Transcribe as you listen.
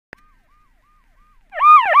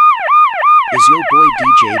is your boy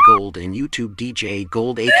DJ Gold and YouTube DJ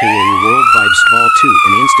Gold A.K.A. World Vybz vol2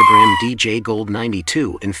 and Instagram DJ Gold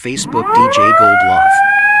 92 and Facebook DJ Gold Love.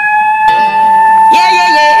 Yeah.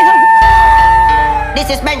 This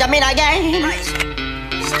is Benjamin again.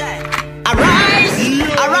 Arise.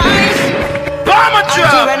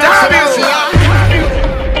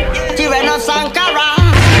 Tireno Sankara.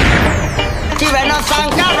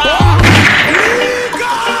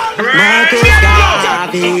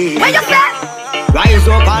 Where you at? Rise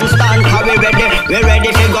up and stand, cause we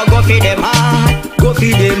ready to go feed them hard. Go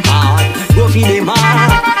feed them hard. Tell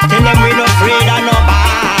them we no afraid of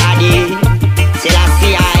nobody. Still I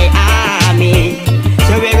see I army.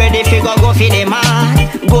 So we ready to go feed them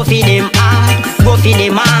hard. Go feed them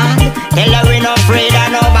hard. Tell them we no afraid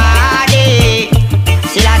of nobody.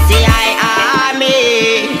 Still I see I army.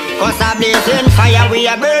 Cause a blazing fire, we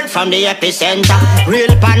a burn from the epicenter.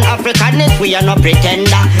 Real Pan-Africanist, we are no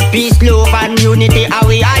pretender. Peace, love and unity are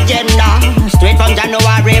we agenda. Straight from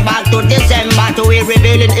January back to December. To we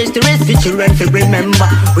revealing history, the children to remember.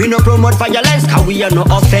 We no promote violence, cause we are no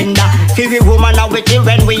offender. Every woman and we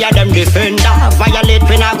children, we are them defender. Violate,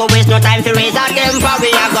 we not go waste no time to raise our temper.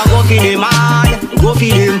 We are go feed them hard. Go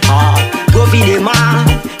feed them hard.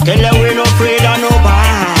 Tell them we no afraid of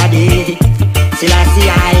nobody. Still I see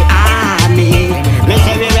I army. Me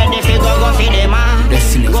say we ready fi go feed them hard.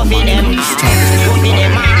 Go feed them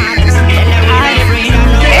hard. Tell them we ready for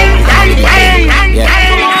nobody. Yeah.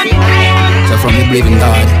 So from you believe in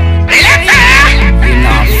God, you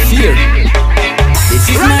not fear. This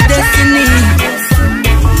is my destiny.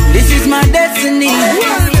 This is my destiny.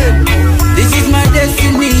 This is my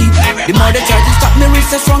destiny. The more they try to stop me, reach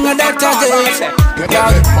the stronger that target.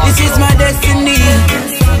 God, this is my destiny.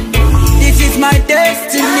 This is my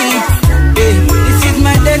destiny. This is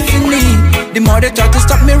my destiny. The more they try to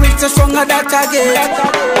stop me, reach the stronger that target.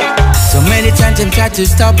 So many times them try to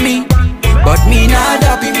stop me, but me not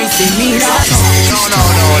happy, me say me not.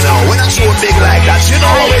 No. When I show big like that, you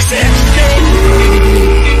know what we say.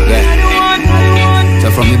 Yeah.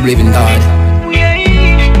 So from you believe in God,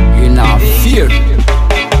 you not fear.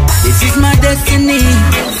 This is my destiny.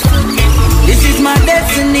 This is my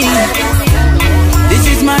destiny. This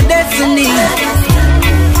is my destiny.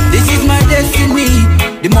 This is my destiny.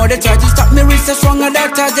 The more they try to stop me, reach the stronger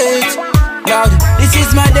that target. Lord, this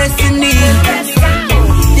is my destiny.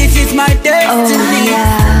 This is my destiny.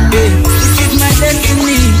 This is my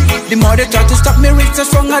destiny. The more they try to stop me, reach the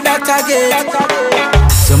stronger that target.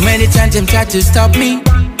 So many times them try to stop me,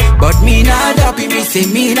 but me not happy. Me say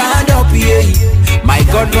me not happy. Yeah. My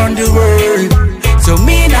God run the world, so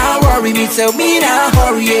me not worry. Me say me not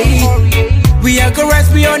hurry. Yeah. We are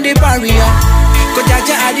correct beyond the barrier. Cause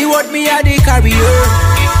Jaja are the word, me are the carrier.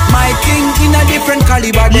 My thing in a different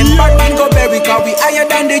caliber. Them Batman go bury, cause we higher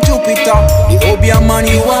than the Jupiter. The Obian man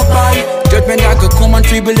you are fall. Judgment like a common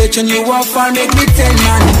tribulation you are fall. Make me tell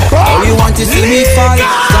man, all you want to see me fall.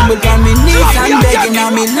 Stumble on me knees and begging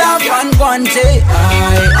on me love and go and say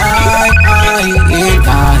I.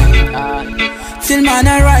 Till man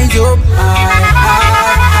I rise up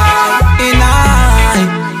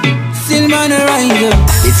Still man rise up.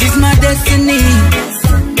 This is my destiny.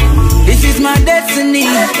 This is my destiny.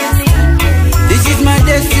 This is my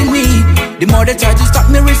destiny. The more they try to stop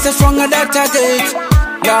me, reach the stronger that target.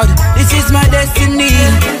 Lord, this is my destiny.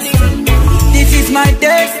 This is my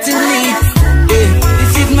destiny.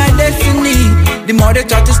 This is my destiny. The more they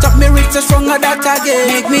try to stop me, reach the stronger that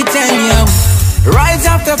target. Make me tell you, rise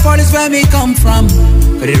after fall is where me come from.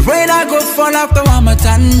 But the rain I go fall after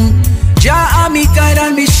Ramadan. Jah me guide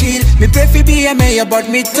and me shield. Me pray for be a mayor, but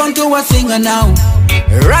me turn to a singer now.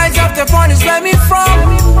 Rise up the fall is where me from.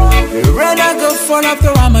 Rain I go fall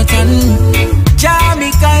after Ramadan. Jah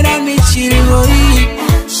me guide and me shield.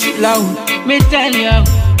 Loud, me tell you,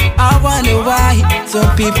 I wonder why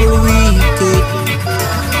some people wicked.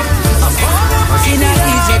 In a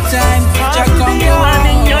easy time, Jah come down. Let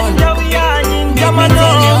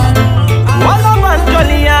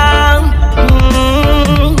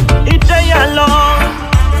me tell you, along,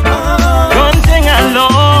 don't sing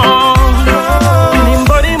along.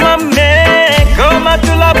 Anybody make come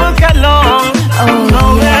to la book along.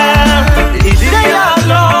 Nowhere, stay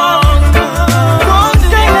along, don't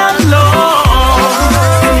sing along.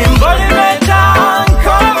 Anybody make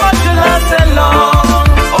come to la along.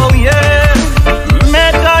 Oh yeah,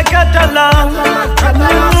 meta catalan.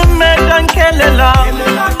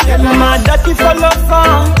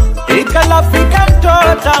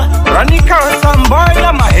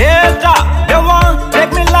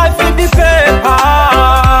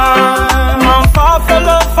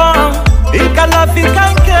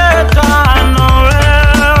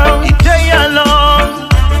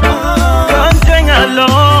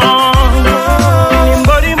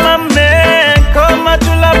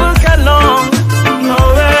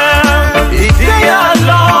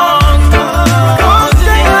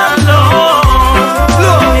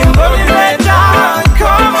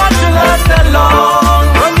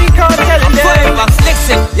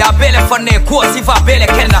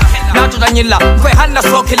 nyilla ko hanna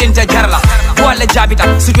so kilinta jarla wala jabita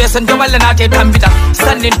situation do wala nate tambita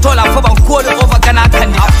standing tola fo ban ko over kana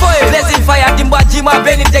kandida blazing fire dimba jima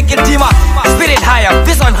beni degil dima spirit higher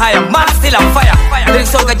vision higher man still on fire bring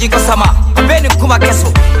so gaji ko sama beni kuma keso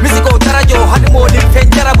musico tarajo hadmo lim fen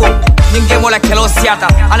jarabo ninge mola kelo siata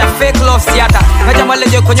ala fake love siata ngaja male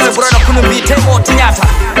je ko nyoy broda kunu bi temo tinyata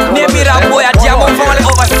ne mira boya diamo fawale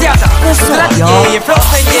over siata strategy flow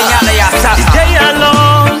fenye nyala ya sa stay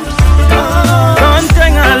alone don't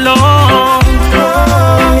sing alone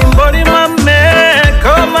body mame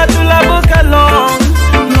come to la boca alone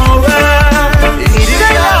nowhere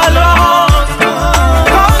stay alone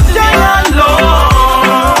don't sing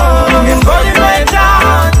alone body my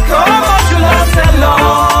down come to la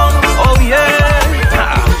salon oh yeah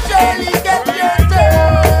Jelly get your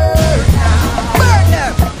turn. Burn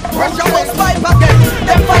them. Russia was fight again.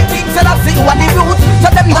 Them fighting so that's it what they do. So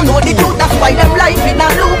them don't know the truth. That's why them life in a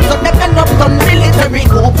loop. So them end up on military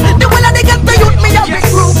coup. The one that they get to youth, me have a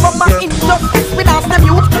group from my injustice. We ask them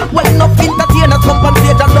youth. Well enough entertainers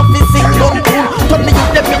compensate and love this sing gun too. Turn the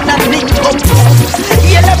youth them in a link gun too.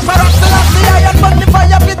 Yeah, them perhaps the last the iron but the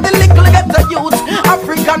fire with the little get the youth.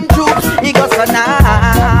 African troops, he goes so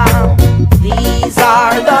now. These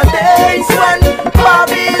are the days when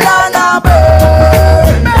Babylon are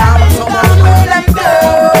burned down. So much will them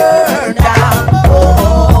burn down.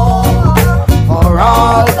 Oh, for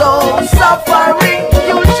all those suffering,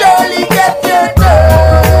 you surely get your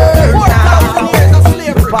turn down. 4,000 years of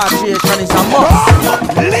slavery. Repatriation is a must.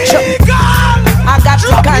 I got to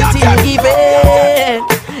continue giving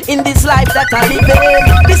in this life that I live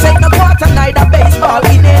in. This ain't no quarter, neither baseball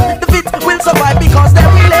inning. The fit will survive because they're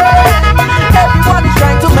willing. Everyone is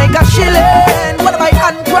trying to make a shilling. Whether by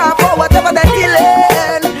handcraft or whatever they're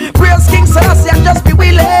dealing. Praise King Selassie and just be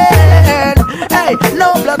willing. Hey,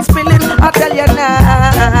 no blood spilling, I tell you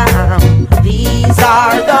now. These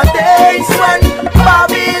are the days when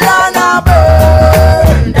Babylon are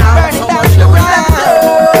burned down. So much will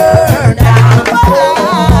burn down.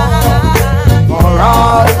 For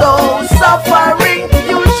all those suffering,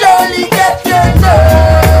 you surely get your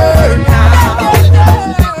turn now.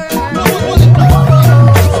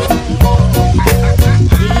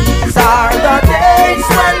 These are the days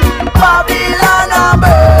when Babylon are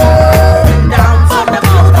burned down. So them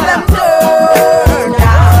turn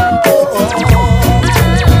down.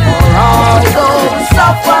 For all those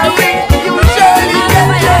suffering, you surely get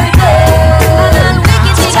your turn.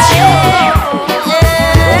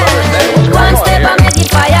 One step I make it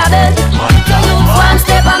fire burn. One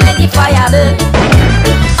step I make it fire burn.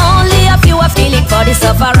 Only a few are feeling for the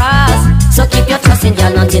sufferers. So keep your trust in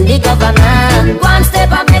God, not in the government. One step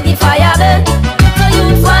I make it fire burn. So you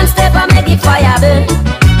one step I make it fire burn.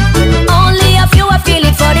 Only a few are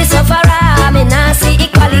feeling for the sufferer. Me nah see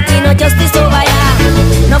equality, no justice over ya.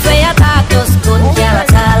 No fair talk, just couldn't care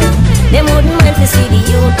at all. Them wouldn't mind to see the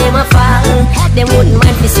youth, them a fall. Them wouldn't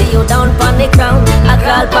mind to see you down on the ground. I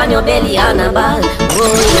crawl on your belly and a ball. Oh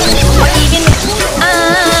yeah. But even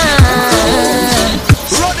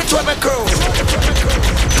Run it to my crew.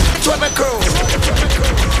 To my crew.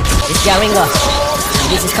 it's Jaringo.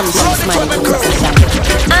 This is coming from the Smiley.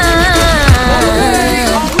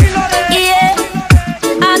 Yeah.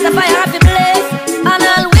 As the fire of the blaze, and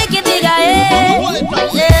all wicked nigga,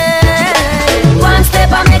 yeah. One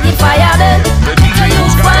step I make it fire burn. So you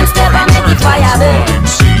one step I make it fire burn.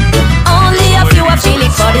 Only a few are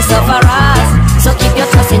feeling for the sufferers. So keep your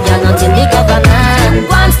trust in God, not in the government.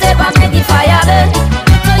 One step I make it fire burn.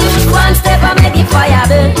 So you one step I make it fire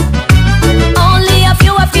burn. Only a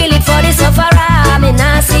few are feeling for the sufferer. Me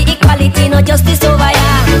nah see equality, no justice over ya.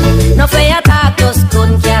 No fair talk, just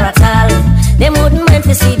couldn't care at all. Them wouldn't mind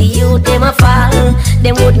to see the youth, them a fall.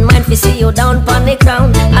 Them wouldn't mind to see you down on the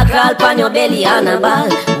ground. I crawl on your belly and a ball.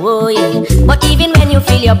 Oh yeah. But even when you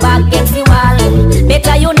feel your back against the wall,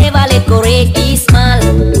 better you never let courage be small.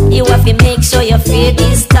 You have to make sure your faith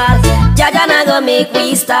is tall. Jaja na go make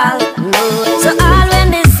we stall. No. So all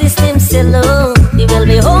when the system still low, we will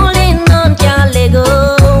be holding on, can't let go.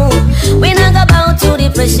 We not go bow to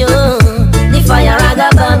the pressure. The fire I go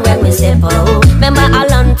burn when we step out. Remember a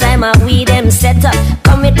long time we them set up.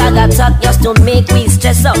 Come with bag of talk just to make we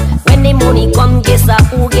stress out. When the money come, guess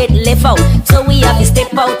who get left out. So we have to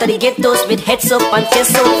step out of the ghettos with heads up and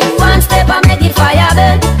chest out. One step I make it fire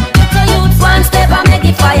burn. So you one step I make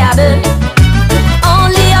it fire burn.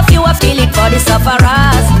 Only a few are feeling for the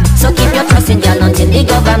sufferers. So keep your trust in God, not in the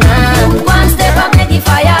government. One step I make it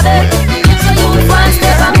fire burn. So you one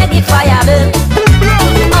step I make it fire burn.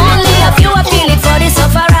 Only a few are feeling for the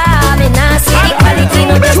sufferer. Me nah see equality,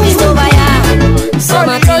 no justice over ya. Some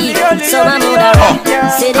a thief, some a murderer.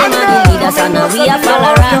 Say them a the leader, Cause I know we a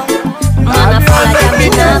follower. Man a follow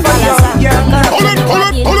Gambian, follow Sam.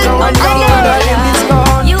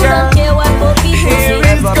 You don't care what poor people say. You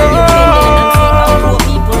depend on how poor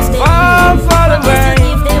people stay. Far away.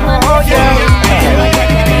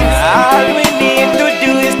 All we need to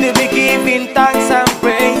do is to be giving thanks and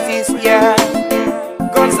praises, yeah.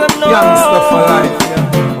 Cause I know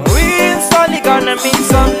we're only gonna meet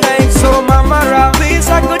someday. So Mama, wish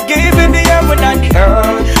I could give you the heaven and the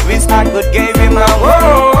earth. Wish I could give you my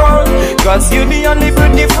world. Cause you're the only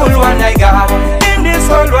beautiful one I got in this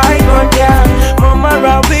whole wide world, yeah.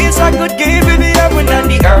 Mama, wish I could give you the heaven and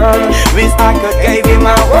the earth. Wish I could give you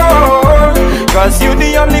my world. Cause you're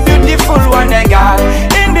the only beautiful one I got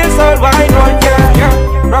in this whole wide world, yeah.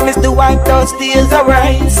 Promise to wipe those tears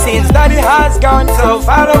away since daddy has gone so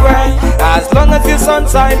far away. As long as your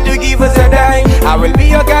son's time to give us a day, I will be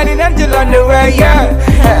your guardian angel on the way, yeah.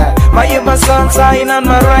 You my sunshine and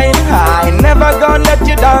my rain. I never gonna let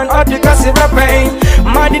you down or to cause you a pain.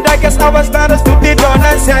 Man, did I guess I was not a stupid one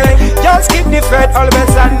and say just keep the faith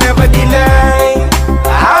always and never delay.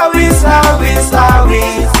 I wish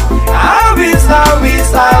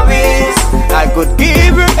I could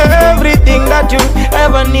give you everything that you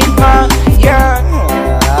ever need, man, yeah. I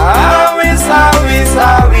wish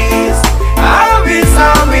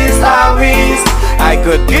I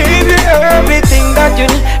could give you everything that you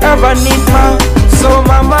ever need, man. So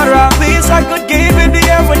Mama, wish I could give you the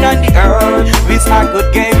heaven and the earth. Wish I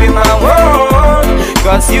could give you my world.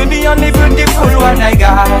 Cause you're the only beautiful one I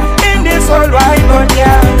got in this whole wide world,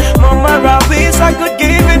 yeah. Mama, wish I could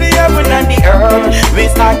give you the heaven and the earth.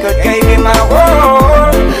 Wish I could give you my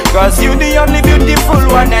world. Cause you're the only beautiful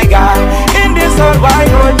one I got in this whole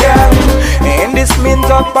wide world, yeah. In this means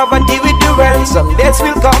of poverty we do well. Some days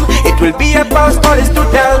will come, it will be about stories to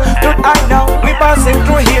tell. But I know we passing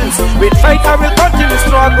through hills. With faith I will continue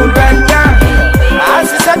struggle well, yeah.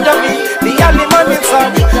 As you said to me, the only money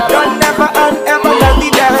son, don't never and ever let me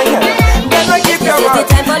die. Never give your up. This is the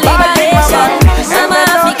time for liberation. Mama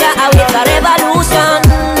Africa, I wait for revolution.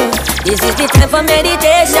 This is the time for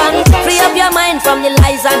meditation. Free up your mind from the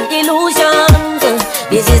lies and illusions.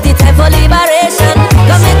 This is the time for liberation.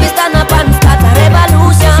 Come make me stand up and start a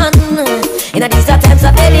revolution. In these are times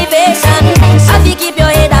of elevation. Have you keep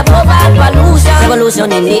your head above all pollution.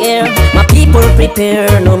 Revolution in the air. My people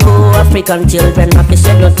prepare. No more African children not be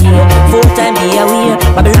shed no tear. Full time be aware.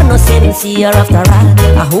 Babylon no sincere after all.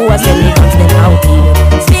 Who has any guns them out here?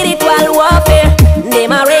 Spiritual warfare.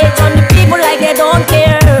 They ma rage on the people like they don't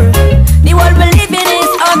care. The world we live in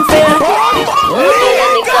is unfair.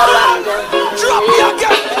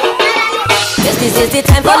 Yes, this is the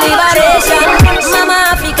time for liberation. Mama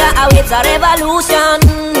Africa awaits a revolution.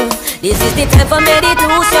 This is the time for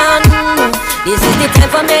meditation. This is the time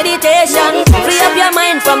for meditation. Free up your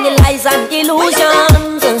mind from the lies and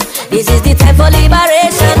illusions. This is the time for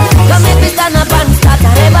liberation. Come make me stand up and start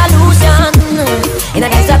a revolution. In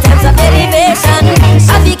these are times of elevation.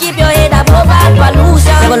 Have you keep your head above all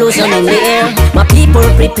pollution. Revolution in the air. My people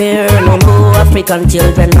prepare. No more African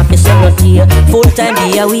children not be shed no tear. Full time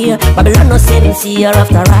be aware. Babylon no sincere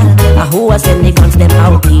after all. Who has sent the guns them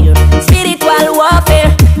out here? Spiritual warfare.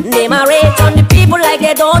 They ma rage on the people like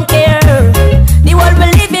they don't care. The world we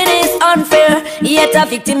live in is unfair. Yet a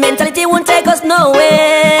victim mentality won't take us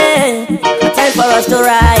nowhere. Time for us to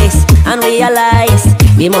rise and realize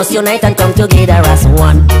we must unite and come together as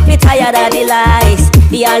one. We tired of the lies,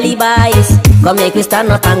 the alibis. Come make we stand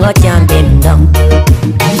up and go can't bend down.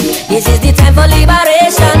 This is the time for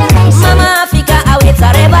liberation. Mama Africa awaits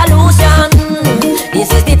a revolution.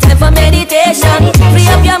 This is the time for meditation. Free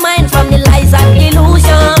up your mind from the lies and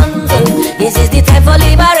illusions. This is the time for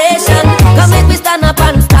liberation. Come make we stand up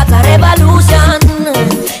and start a revolution.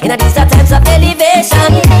 In these are times of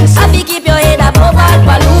elevation. Have you keep your head above all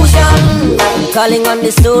pollution. Calling on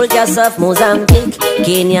the soldiers of Mozambique,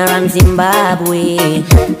 Kenya and Zimbabwe.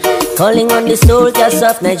 Calling on the soldiers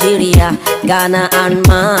of Nigeria, Ghana and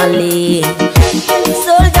Mali.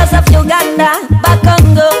 Soldiers of Uganda,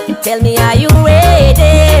 Bakongo, tell me are you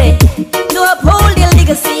ready to uphold the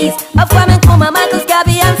legacies of Kwame Nkrumah, Marcus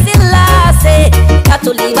Garvey and Selassie? Got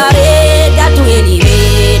to liberate, got to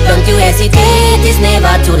elevate. Don't you hesitate, it's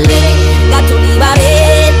never too late. Got to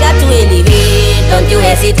liberate, got to elevate. Don't you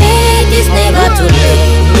hesitate, it's never too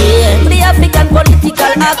late. Yeah. The African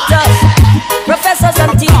political actors, professors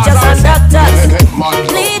and teachers and doctors,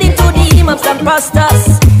 leading to the imams and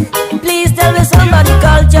pastors. Please tell me somebody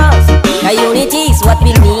cultures. Unity is what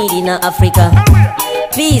we need in Africa.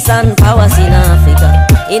 Peace and powers in Africa.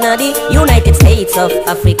 In the United States of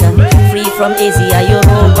Africa. Free from Asia,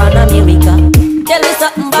 Europe and America. Tell me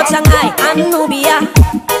something about Shanghai and Nubia.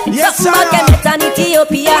 Yes, something about Kemet and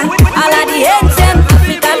Ethiopia. All of the ancient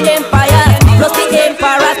African empires, plus the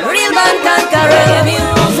emperors, real man conquer reggae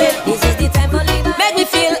music. This is the time for living. Make me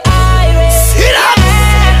feel Irish.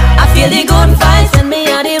 I feel the good vibes and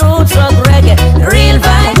me and the roots of reggae. Real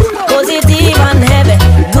vibes, positive and heavy.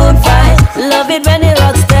 Good vibes, love it when it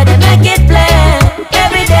rocks steady. Make it play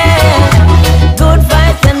every day. Good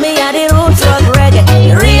vibes and me and the roots of reggae.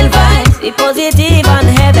 Real vibes, be positive and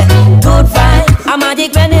heavy. Good vibes, I'm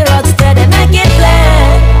magic when it rocks steady. Make it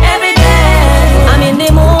play every day. I'm in the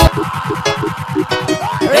mood.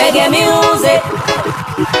 Reggae music.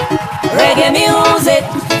 Reggae music.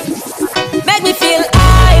 Make me feel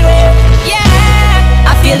Irish. Yeah.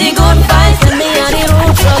 I feel the good vibes and me and the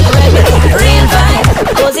roots of reggae. Real vibes,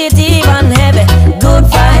 positive and heavy. Good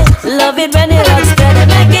vibes, love it when it rocks steady.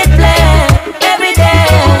 Make it play every day.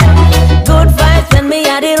 Good vibes and me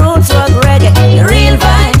and the roots of reggae. Real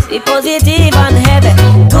vibes, be positive and heavy.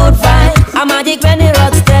 Good vibes, I'm magic when it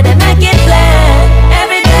rocks steady. Make it play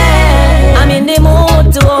every day. I'm in the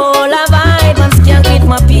mood to all a vibe and skank with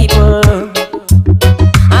my people.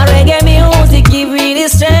 And reggae music give me the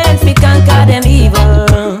strength to conquer them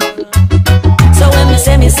evil. So when me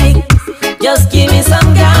say me sick, just give me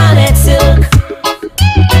some garnet silk.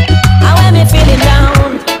 And when me feeling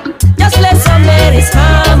down, just let some ladies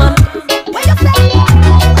come on.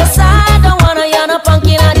 Cause I don't wanna hear no punk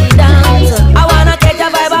inna the dance. I wanna catch a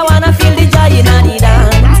vibe, I wanna feel the joy inna the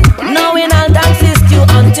dance. Knowing I'll dance is due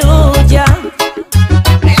unto ya.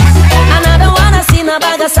 And I don't wanna see no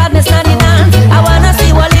bag of sadness inna the dance. I wanna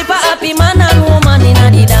see one heap of happy man and woman inna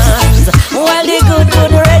the dance. While the good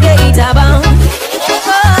reggae it abound.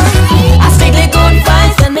 I strictly good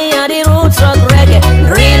vibes and me and the roots rock reggae.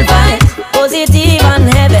 Real vibes, positive and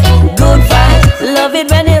heavy. Good vibes, love it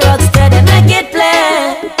when it rocks steady. Make it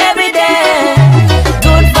play every day.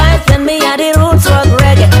 Good vibes and me and the roots rock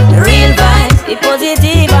reggae. Real vibes, be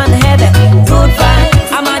positive and heavy. Good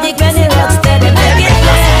vibes, I'm magic when it rocks steady. Make it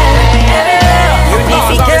play every day.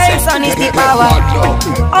 Unification is the power.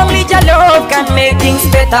 Only your love can make things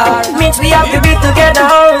better. Means we have to be together.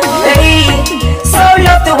 Hey, so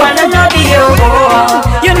love to one another.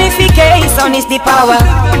 Unification is the power.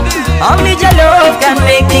 Only your love can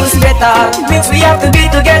make things better. Means we have to be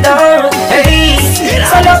together. Hey,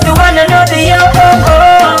 so love to one another.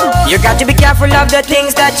 You got to be careful of the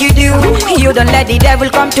things that you do. You don't let the devil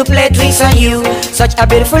come to play tricks on you. Such a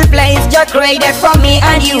beautiful place just created for me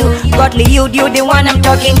and you. Godly you the one I'm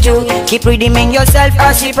talking to. Keep redeeming yourself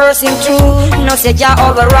as a person true. No say ya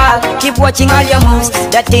overall. Keep watching all your moves.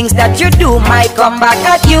 The things that you do might come back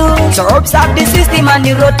at you. So observe the system and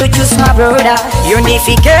the road to choose, my brother.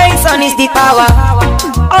 Unification is the power.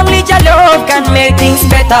 Only your love can make things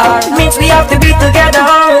better. Means we have to be together.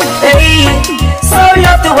 Hey, so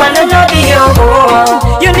love to one another.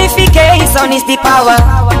 Unification is the power.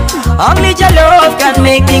 Only your love can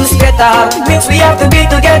make things better. Means we have to be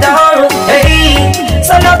together. Hey,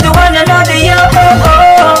 so love to one another.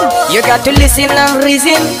 You got to listen and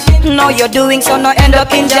reason. Know you're doing so no end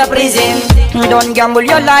up in jail prison. Don't gamble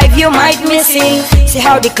your life, you might miss it. See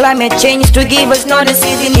how the climate changed to give us no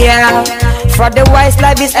season, yeah. For the wise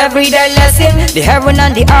life is everyday lesson. The heaven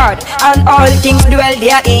and the earth and all things dwell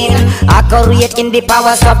therein. Accurate in the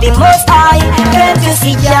powers of the Most High. Can't you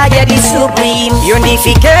see Jah the supreme?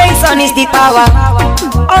 Unification is the power.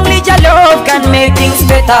 Only your love can make things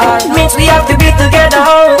better. Means we have to be together.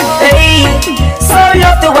 Hey, so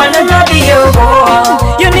love to one another.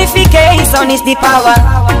 Unification is the power.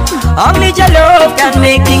 Only your love can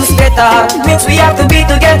make things better. Means we have to be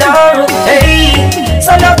together. Hey,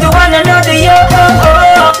 so love to one another.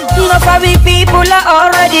 Enough of we people are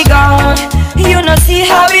already gone. You know see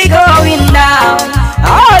how we going down.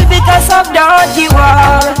 All because of dirty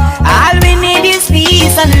war. All we need is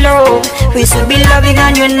peace and love. We should be loving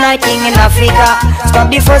and uniting in Africa. Stop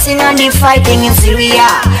the fussing and the fighting in Syria,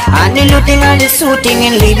 and the looting and the shooting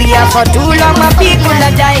in Libya. For too long my people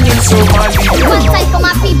are dying in Somalia. One time for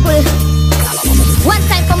my people, one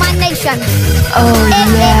time for my nation. Oh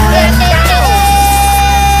yeah.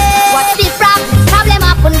 What's the problem? Problem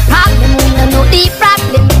upon problem. We don't know the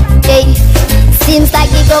problem. Hey, seems like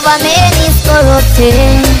the government is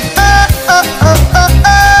corrupted.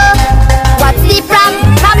 What's the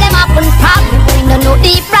problem? Problem upon problem. We don't know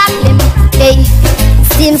the problem. Hey,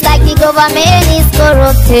 seems like the government is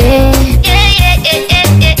corrupted.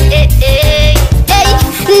 Hey,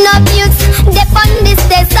 no youths, they on this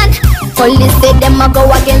station. Police say them a go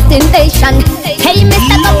against invasion. Hey,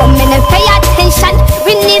 Mr. Government, pay attention.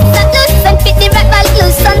 We need solution, fit the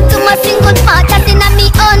revolution to my single market in a me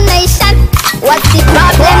own nation. What's the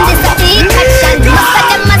problem? This is the action. Most of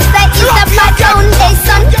them must say it's about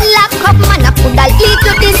foundation.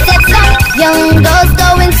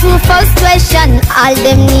 frustration. All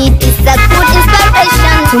them need is a good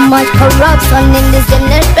inspiration. Too much corruption in this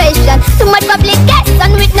generation. Too much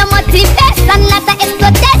publication with no motivation. Not a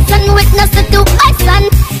exploitation with no situation.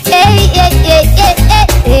 Hey, hey, hey, hey, hey,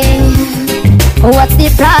 hey. What's the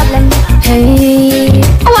problem? Hey,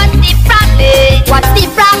 what's the problem? What's the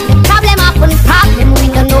problem? Problem upon problem. We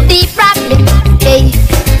don't know the problem. Hey,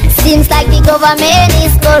 seems like the government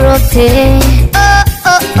is corrupted. Oh,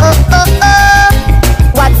 oh, oh, oh, oh.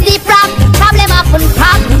 What's the problem? Problem upon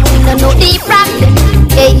problem. We don't know the problem.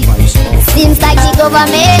 Hey, seems like the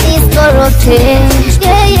government is corrupted.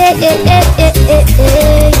 Yeah, yeah, yeah, yeah, yeah, yeah,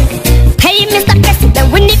 yeah. Hey, Mr. President,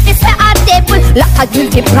 we need to set our table. Like a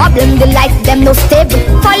guilty problem, the life them no stable.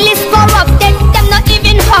 Police corrupted, them not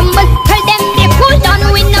even humble. Tell them they cool down,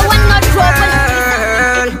 we no one no trouble.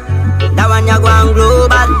 That one you go on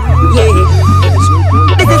global, yeah.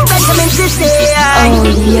 This is Benjamin City. Oh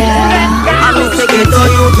yeah. I'm to get all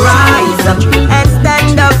you rise up and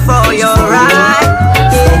stand up for your right,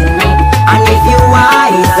 yeah. And if you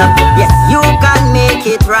wise up, yes, you can make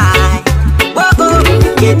it right. Whoa,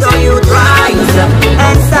 get all you rise up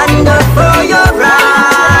and stand up for your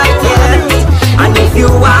right, yeah. And if you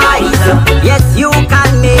wise up, yes, you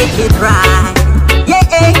can make it right, yeah.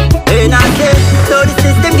 And I say, so the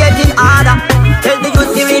system getting harder. Tell the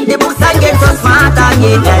youth to read the books and get so smarter,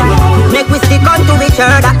 yeah. Make we stick on to each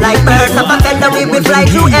other like birds of a feather. We will fly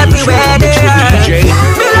through everywhere there.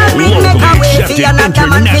 We make a way for another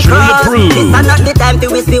man because this is not the time to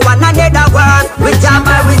wish we one another words. With job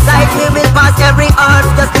I recite, we will pass every earth.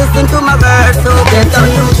 Just listen to my words. So get on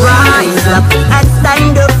you rise up and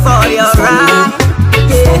stand up for your right,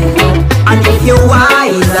 yeah. And if you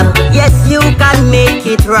wise up, yes, you can make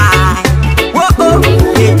it right. Whoa,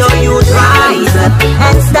 get on you rise up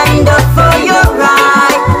and stand up for your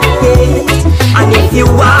right, yeah. And if you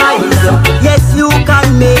wise up, yes, you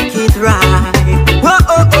can make it right. Whoa,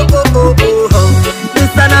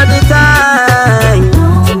 this another time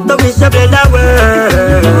to wish a better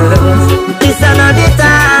world. This another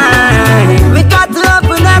time we got to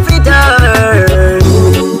open every door.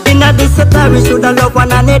 In a this we should love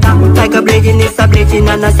one another. Like a bridging is a bridging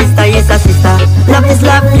and a sister is a sister. Love is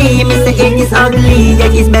lovely, Mr. It is ugly.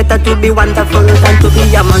 Yeah, it's better to be wonderful than to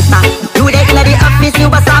be a monster. You there in the office, you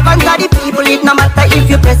a servant of the people. It no matter if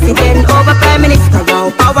you're president or a prime minister. Now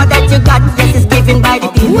power that you got, yes, is given by the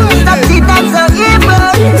people. Stop it, that's so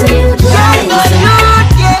evil. Yeah,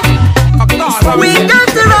 yeah. We got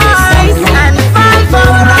to rise and fight for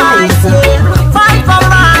rights, yeah. Fight for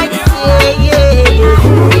rights, yeah,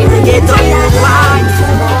 yeah. Get on your rights.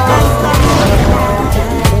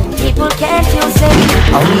 People can't you say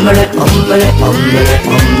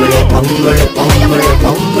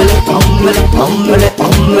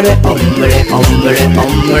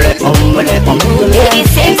Baby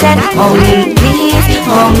sings and please,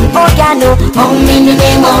 oh yeah no, in the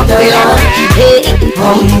name of the Lord. Hey,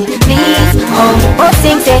 please, oh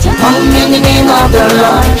sing say, in the name of the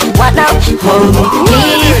Lord. What now?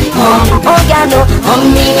 Please, oh yeah no,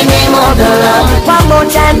 in the name of the Lord. One more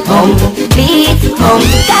time, please,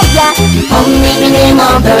 yeah, in the name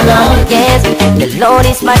of the Lord. Yes, the Lord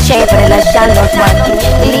is my shepherd and I shall not want.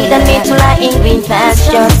 Lead me to lie in green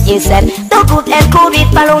pastures. You said, the good and good will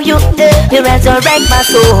follow you. You resurrect my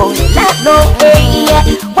soul. Not no way.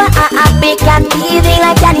 Why I began living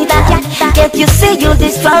like Canada. Can't you see you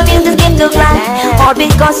destroying this game to life? All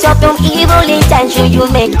because of your evil intention. You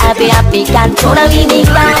make happy and totally make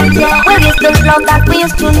right. Where is the love that we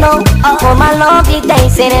used to know? For my lovely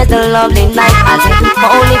days and it's the lovely night. I say,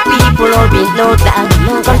 only people all be no doubt.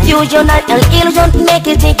 Confusion and illusion make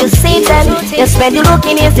it take a Satan. Yes, when you look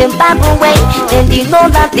in his Zimbabwe, then you know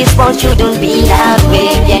that this one shouldn't be that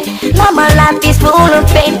way. Yeah. Now my life is full of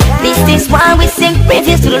pain. This is why we sing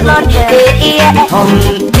praises to the Lord. Hey, yeah.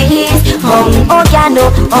 Please, oh yeah no,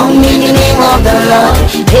 in the name of the Lord.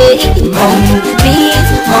 Hey, please,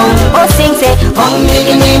 oh sing say, in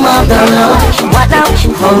the name of the Lord. What now?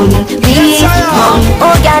 Please,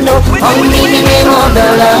 oh yeah no, in the name of the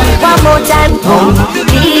Lord. One more time,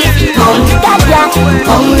 please, yeah,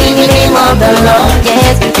 in the name of the Lord.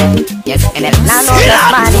 Yes, yes, and then I know the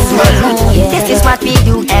man is money. This is what we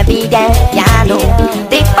do every day. Yeah, I know.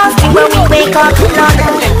 The first thing when we wake up, Lord,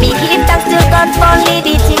 we give thanks to God for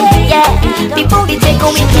liberty. Yeah, before we take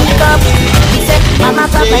away, we pick up. We say, Mama,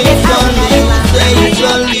 Papa, let's go.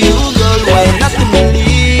 You girl, why not to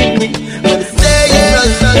believe me? When say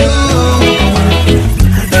yes, I do.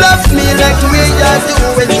 Love me like the way I do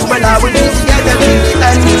when you and I will be together till the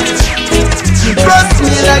end. Trust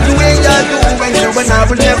me like the way I do when you and I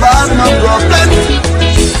will never have no problems.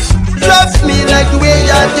 Love me like the way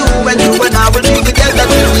I do when you and I will be together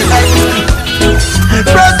till the end.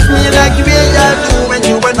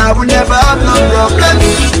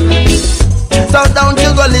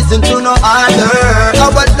 listen to no other.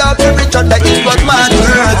 Our love every other is what matters.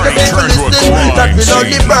 The people listen, that we know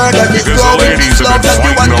the burden is growing. This love that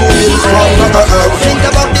you want to build stronger. Think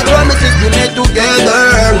about the promises we made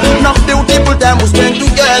together. Now beautiful time we spend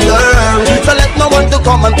together. So let no one to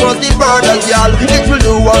come and cross the border, y'all. It will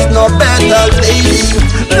do us no better, baby.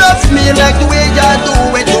 Love me like the way you do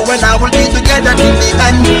it. You and I will be together till the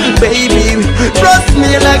end, baby. Trust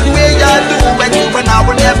me like the way you do it. You and I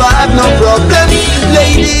will never have no problem,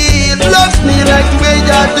 lady. Love me like the way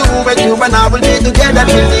you do it. You and I will be together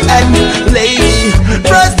till the end, lady.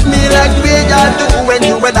 Trust me like the way you do it.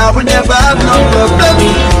 You and I will never have no problem,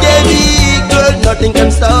 baby. Girl, nothing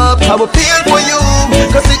can stop how I feel for you.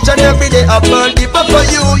 Cause each and every day I burn deeper for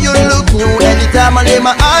you. You look new anytime I lay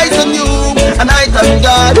my eyes on you. And I thank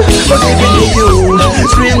God for giving me you.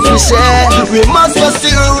 Dreams we share, we must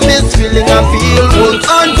pursue. This feeling I feel holds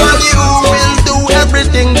on for you. We'll do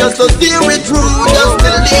everything just to see it through. Just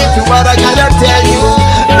believe in what I gotta tell you.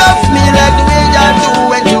 Love me like the way you do.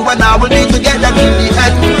 And you and I will be together till the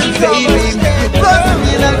end, baby. Love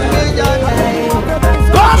me like the way you do.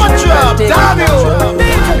 Come on, job, damn you.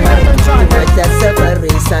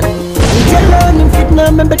 Separation. You're learning fit now,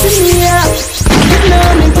 remember the year. You're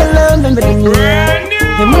learning to learn, remember the year.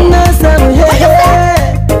 Hey, Muna Sabu, hey,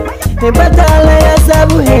 hey, Batala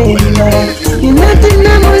Sabu, hey. You're nothing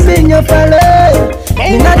now, we've been your follow.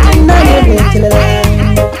 You're nothing now, you've been till the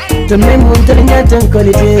line. The memory telling you to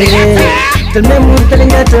quality. The memory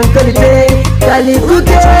telling you to quality. Kali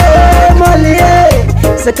Kuke, Molly,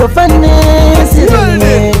 Sakofane,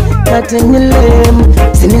 Sirene. Katinilem,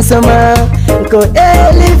 Sinisama, go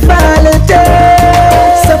Elifalete.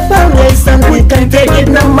 Separation, we can take it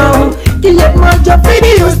no more. Kill it more, your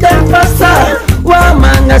videos them faster.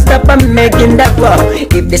 Woman, stop and making that flow.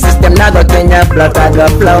 If the system not go Kenya, blood I go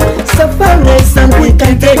flow. Separation, we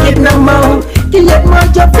can take it no more. Kill it more,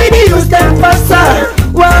 your videos them faster.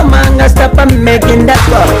 Woman, stop and making that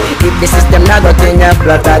flow. If the system not go Kenya,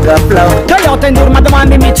 blood I go flow. Toyota in durma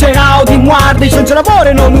domani mi c'è Audi guardi. Senza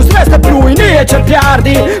lavoro non us resta più in e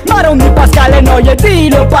cerchiardi. Ma non di Pascale noie di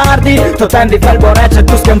leopardi. Tu tendi fel borreccia e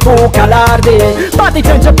tu stai un po' calardi. Batti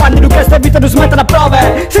senza panni, tu questa vita non smette la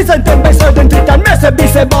prove. Si sente un beso dentro al mese e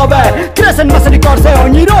bise bove. Cresce in massa di corse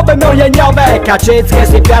ogni roba e noia gnove. Cacezzi che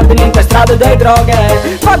si perdono in te strade dei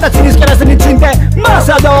droghe. Fantazzini schiareste incinte, ma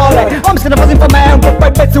sa dove. Om se ne fase infame un po'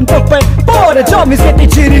 poi pezzi un po' per pure. Giovani schieti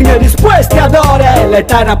ciring disposti ad ore.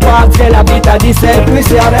 L'eterna pace e la vita di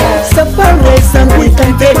servizione. Separation, we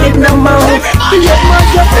can take it no more. Let my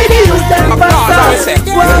your videos them faster.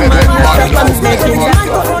 Woman, stop and making that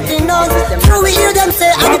flow. Through we hear them say,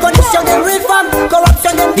 I the condition them reform.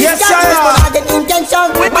 Corruption them discount. I the intention.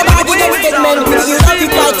 My body them statement. You have the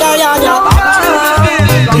criteria.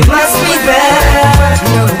 We must be better.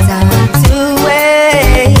 No time to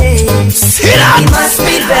wait. We must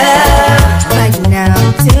be better. Right now,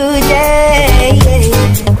 today.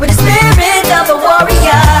 With the spirit of a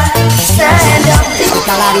warrior. Stand up.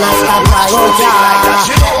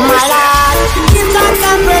 My lad, give thanks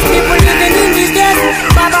and praise people living in these days.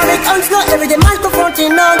 Barbaric onslaught, every day man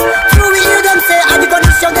confronting none. Through we hear them say, I the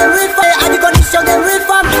condition them reform. I the condition them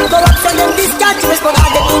reform. Corruption them discharge, respond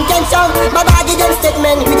at the intention. My body them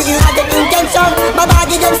statement, with the use of the intention. My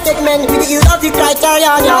body them statement, with the use of the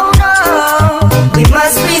criteria. We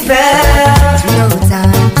must be better. No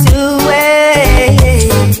time to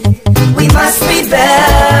wait. We must be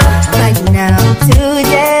better. Right now,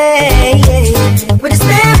 today. With the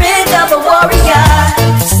spirit of a warrior.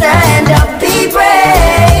 Stand up, be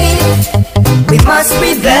brave. We must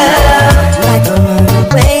be better. Like a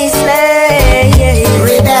runaway slave.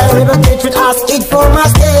 Rebel, rebel, should ask it for my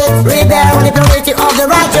state. Rebel, on the purity of the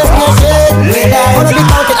righteous nation. Rebel, wanna be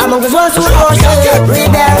counted among the ones who are saved.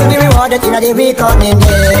 Rebel, be rewarded in the reckoning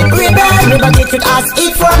day. Rebel, rebel, should ask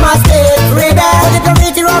it for my state. Rebel, on the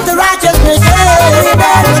purity of the righteous nation.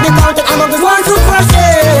 Rebel, wanna be counted among the ones who are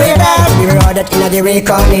saved. Rebel, be rewarded in the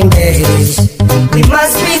reckoning days. We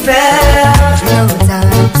must be better. No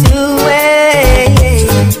time to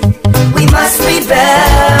wait. We must be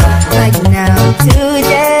better. Right now,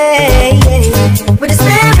 today. With the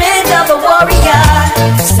spirit of a warrior.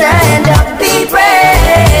 Stand up, be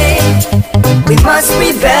brave. We must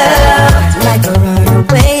be better. Like a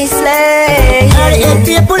runaway slave.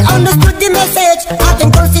 People understood the message.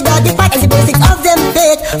 Often consider the fight as the basics of them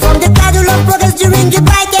faith. From the cradle of progress during the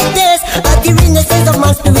brightest days. At the renaissance of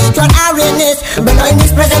man's spiritual awareness. But now in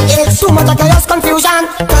this present age, too much of chaos, confusion.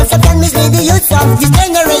 Concept and mislead the youth of this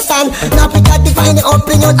generation. Now we got define the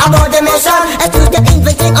opinion about the mission. Excuse the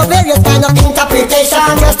inventing of various kind of interpretation.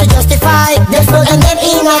 Just to justify their soul and their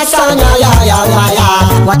inaction.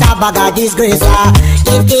 Yeah. what a bag of disgrace, yeah.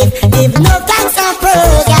 If no thanks and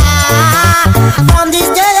praise, yeah. From these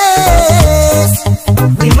days,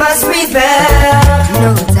 we must rebel.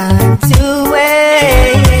 No time to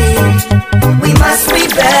wait. We must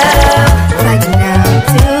rebel right now,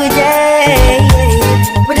 today.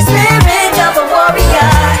 With the spirit of a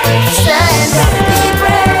warrior, stand up and be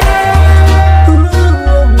brave.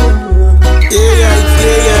 Yeah.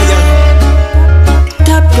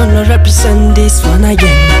 Top gonna represent this one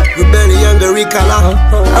again. Rebellion, the recolor.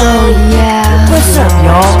 Oh yeah. What's up,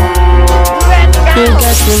 y'all? You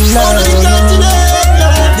got to know.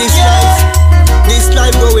 This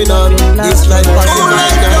life going on. This life passing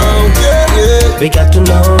right now. Yeah. We got to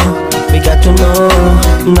know,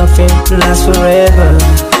 nothing lasts forever.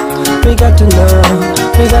 We got to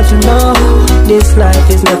know, this life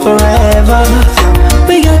is not forever.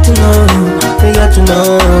 We got to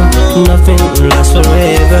know, nothing lasts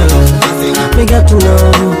forever. We got to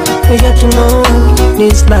know,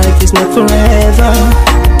 this life is not forever.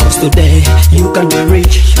 Cause today you can be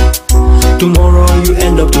rich, tomorrow you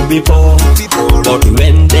end up to be poor. But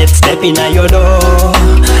when death step in at your door,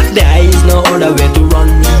 there is no other way to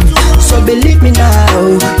run. So believe me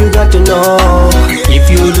now, you got to know, if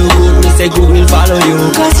you do good, me say good will follow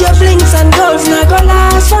you. Cause your blinks and goals not gonna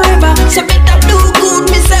last forever. So better do good,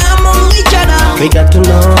 me say among each other. We got to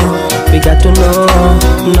know,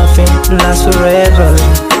 nothing lasts forever.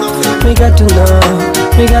 We got to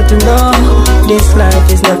know, this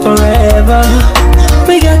life is not forever.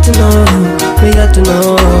 We got to know,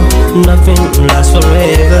 nothing lasts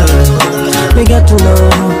forever. We got to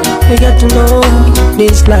know,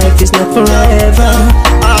 this life is not forever.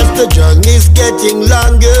 As the journey is getting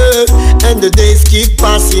longer and the days keep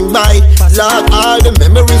passing by, Lord, all the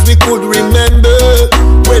memories we could remember,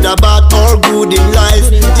 whether bad or good in life,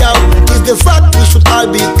 yeah, is the fact we should all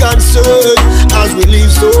be concerned. As we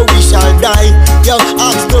live, so we shall die. Yeah,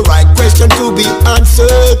 ask the right question to be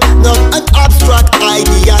answered, not an abstract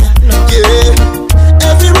idea. Yeah.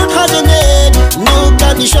 Every road has an end, no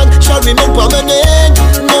condition shall remain permanent,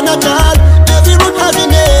 none at all. Every road has an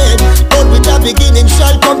end, but with a beginning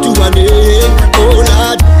shall come to an end. Oh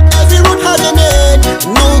Lord, every road has an end,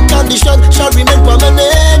 no condition shall remain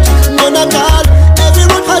permanent, none at all. Every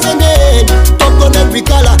road has an end, top on every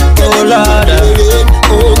color. Oh Lord,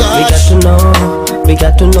 oh gosh. we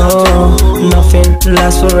got to know, nothing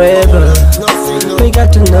lasts forever. We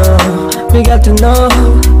got to know,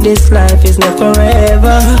 this life is not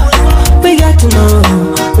forever. We got to know,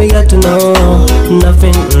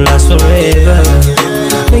 nothing lasts forever.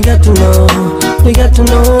 We got to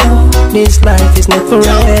know, this life is not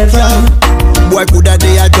forever. Boy, coulda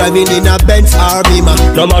they are driving in a Benz or Beamer.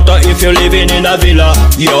 No matter if you're living in a villa,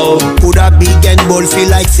 yo. Coulda big and bold feel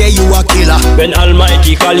like say you a killer. When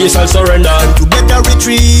Almighty call you shall surrender. To better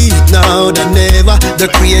retreat now than never, the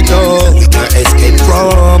Creator we can escape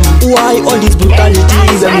from. Why all these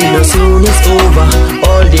brutalities? I mean, as soon it's over,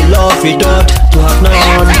 all the love we thought to have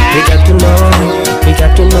known. We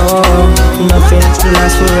got to know, nothing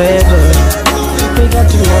lasts forever. We got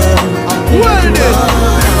to know.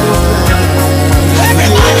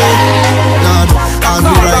 Lord, as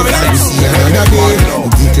we rise and see another day,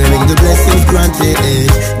 declaring the blessings granted,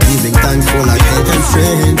 giving thanks for life and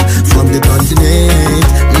strength from the continent.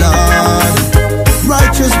 Lord,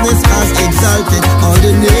 righteousness has exalted all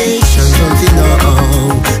the nations until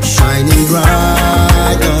now, shining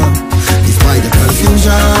brighter despite the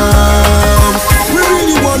confusion. We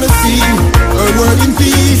really wanna see a world in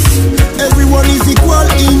peace. Everyone is equal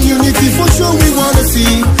in unity, for sure we wanna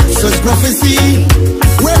see such prophecy.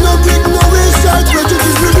 Where no greed, no racial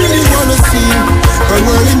prejudice, we really wanna see a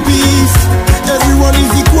world in peace. Everyone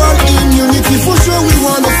is equal in unity, for sure we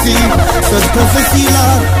wanna see such prophecy,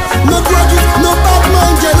 Lord. No grudges, no bad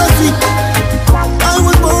mind, jealousy. I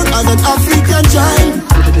was born as an African child.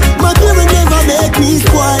 My parents never make me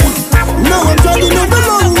spoil. Now I'm trying over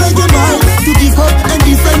long reggae mind to give up and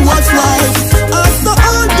defend what's right. After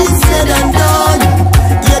all this said and done,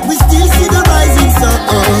 yet we still see the rising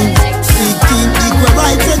sun, seeking equal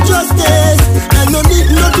rights and justice, and no need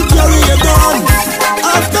not to carry a gun.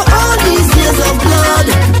 After all these years of blood,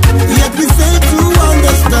 yet we fail to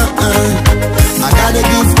understand. I gotta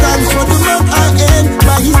give thanks for the work I am.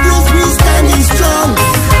 By His grace we standing strong.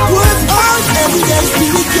 Work hard every day,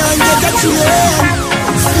 still we can get a chance.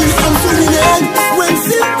 Still I'm feeling it. When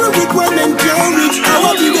simple requirement can't reach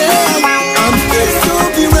our being, I'm still so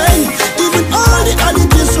bereaved. Even all the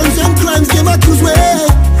allegations and crimes came accused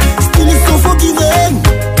with, still it's so forgiving.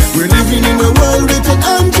 We're living in a world with an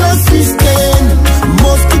unjust system.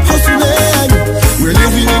 Most people hustling. We're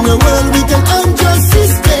living in a world with an unjust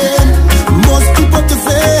system. Most people to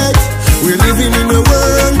fail.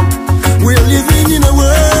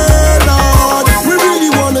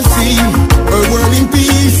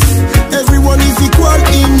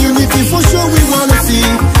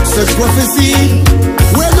 prophecy.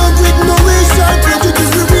 We're not with no racial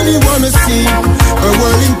prejudice, we really wanna see a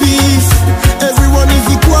world in peace. Everyone is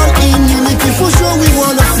equal in unity, for sure we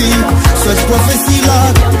wanna see such prophecy,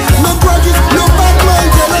 Lord. No grudges, no bad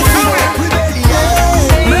mind, jealousy.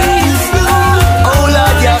 Oh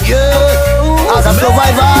Lord, yeah. As a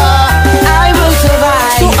survivor, I will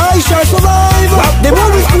survive. so I shall survive. Them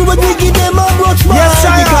always do what we give them a broach, man. Yes,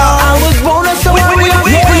 I was born as a warrior,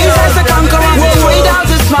 raised as a conqueror, straight out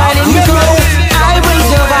to smiling because I will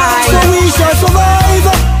survive. So we shall survive.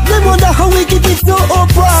 They wonder how we keep it so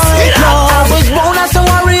upright. I was born as a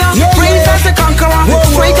warrior, raised as a conqueror,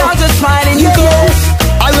 straight out to smiling because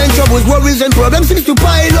I when troubles, worries and problems seems to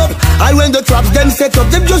pile up. I when the traps them set up,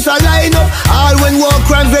 them just a line up. All when war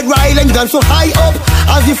crimes, red violence gone so high up,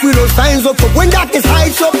 as if we no signs up. When darkness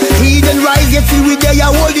hides up, heathen rise, yet see we there,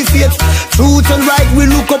 ya hold the faith. Truth and right we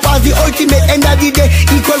look up as the ultimate end of the day.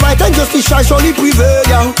 Equal right and justice shall surely prevail,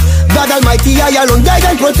 yeah. God Almighty, I alone guide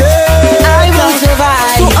and protect. I will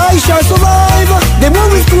survive. So I shall survive. Them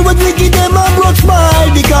always do what we give them a broad smile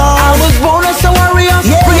because I was born as a warrior,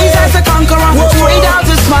 raised as a conqueror, straight out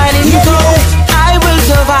to smiling because I will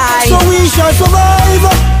survive. So we shall survive.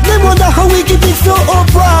 They wonder how we keep it so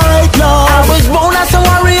upright now. I was born as a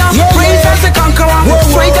warrior, raised as a conqueror,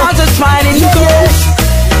 straight out to smiling because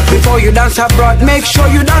before you dance abroad, make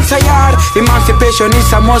sure you dance a yard. Emancipation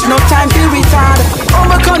is a must, no time to retard.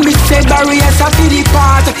 Overcome mistake barriers, I feel the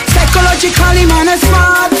part. Psychologically, man is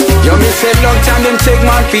smart. You me say long time, them take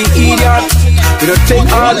man for idiot. We don't take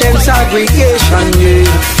all them segregation, yeah.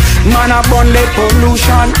 Man abundant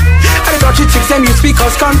pollution. I don't you chicks them you speak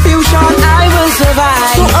cause confusion. I will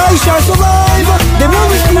survive. So I shall survive. They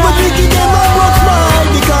always do what we give them a broad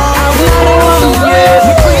smile because I'm not alone, yeah.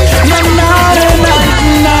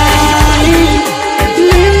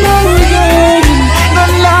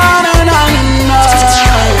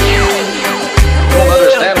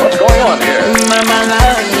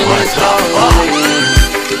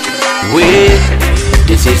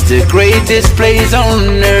 This is the greatest place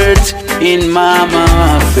on earth in Mama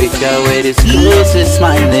Africa, where the schools is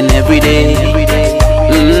smiling every day.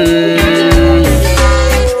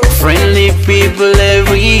 Friendly people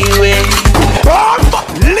everywhere.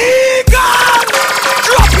 Legal!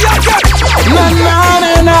 Drop your gun! Na na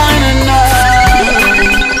na na na na.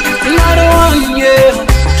 Not one, yeah.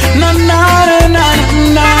 Na na na na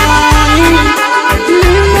na.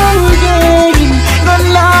 Na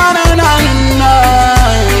na na na na.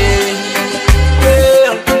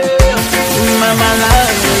 Mama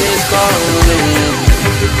love is calling.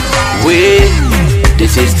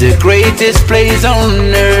 This is the greatest place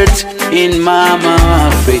on earth in Mama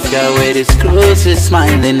Africa, where the schools is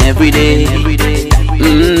smiling every day.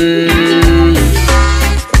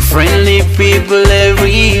 Friendly people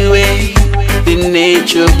everywhere. The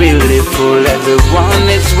nature beautiful, everyone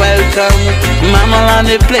is welcome. Mama land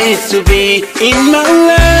a place to be. In my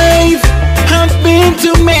life, I've been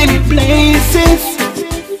to many places.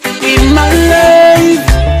 In my life,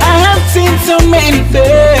 I have seen so many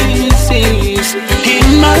faces.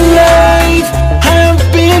 In my life, I have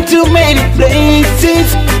been to many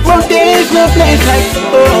places, but there's no place like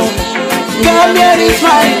home. Gambian is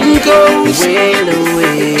my coast.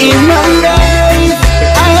 In my life,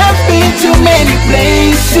 I have been to many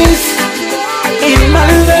places. In my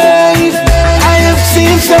life, I have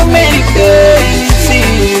seen so many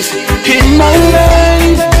faces. In my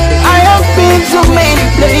life, I have been to many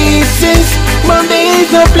places, but there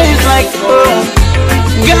is no place like home.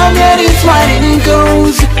 Gambian is smiling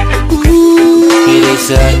goes. It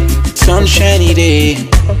is a sunshiny day,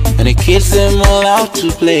 and the kids them all out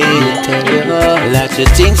to play. Lots of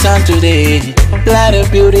things on today, lot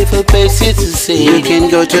of beautiful places to see. You can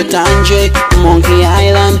go to Tanje, Monkey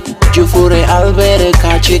Island, Jufure, Alberta,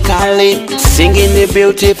 Kachikali, singing the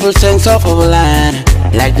beautiful songs of our land,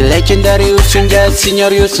 like the legendary Usun Jazz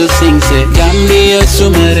Senior used to sing. Say Gambia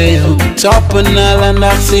Sumereo, top and island,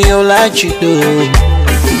 I see you like you do.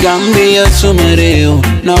 Gambia Sumereo,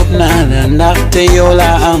 not nada, nafte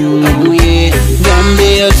yola yeah.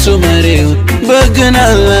 Gambia Sumereo,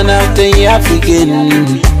 Burganala, nafte African.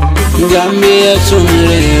 Gambia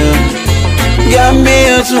Sumereo,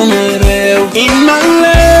 Gambia Sumereo. In my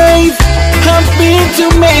life, I've been to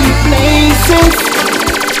many places.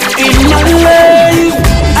 In my life,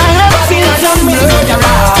 I have seen some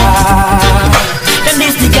murderers. Them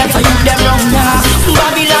this the girl for you, them wrong now.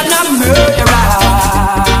 Babylon a murderer.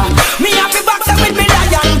 Me have to box up with me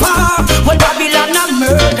lion paw. Well, Babylon a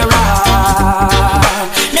murderer.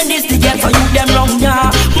 Them this the girl for you, them wrong now.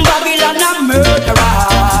 Babylon a murderer.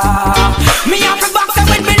 Me have to box up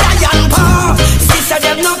with me lion paw. Sister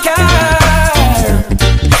them no care.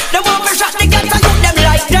 They want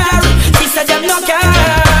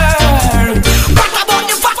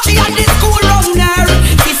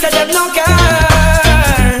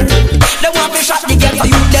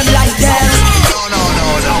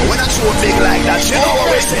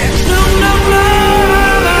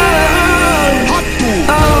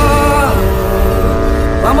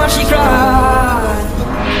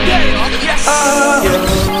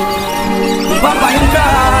bumper and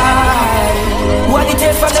cry. What it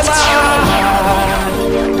is from the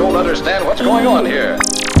man? Don't understand what's going on here.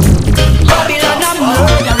 Babylon a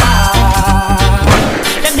murderer.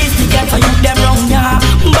 Them this to get for you, them wrong ya.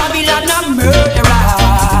 Babylon a murderer.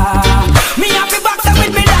 Me happy box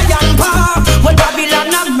with me lion paw. Well,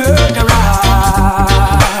 Babylon a murderer.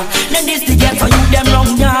 Them this to get for you, them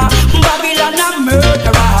wrong ya. Babylon a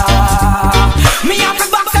murderer. Me happy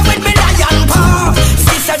box with me lion paw.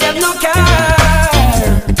 Sister them no care.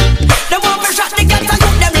 Them want me shot to get for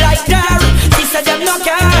you, them like there. Sister them no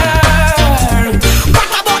care. What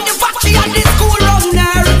about the factory and the school round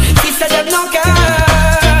there? Sister them no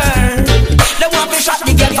care. They want me shot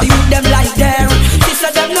to get for you, them like there.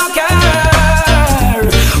 Sister them no care.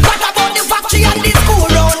 What about the factory and the school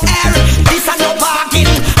round there? This a no bargain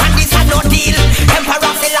and this a no deal.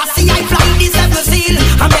 Emperor Selassie I fly the seven seal.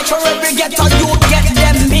 I make sure every ghetto youth get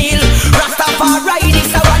them meal. Rastafari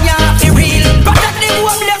this a one ya fi real. Protect the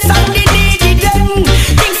homeless and the needy them.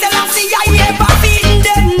 King Selassie I ever feed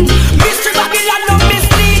them. Mystery Babylon no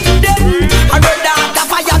mislead them. I heard that the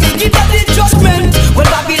fire will give them the judgment. Well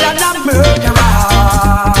Babylon a murderer.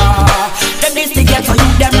 Them this to get for you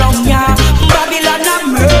them wrong ya. Babylon a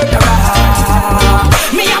murderer.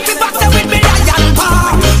 Me happy box with me lion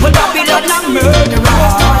paw. Well Babylon a murderer.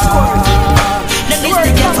 Them this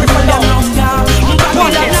to get for you them wrong ya.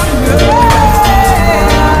 Babylon a murderer.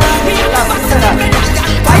 Me happy box with me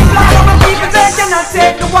lion paw. I fly on my people, they cannot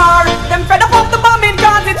take the war. Them fed up of the bombing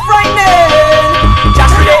cause it's frightening.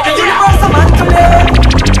 Just create the universe, a man to live.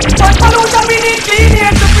 But pollution we need clean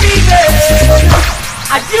air to breathe in.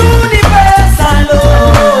 A universal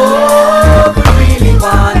love we really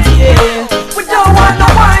want, yeah. We don't want no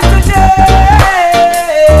wine today.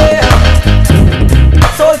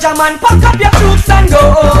 Soldier man, pack up your troops and go.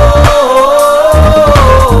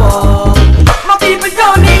 My people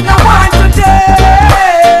don't need no wine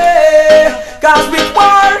today. Cause with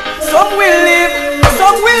war, some will live,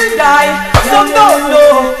 some will die. Some don't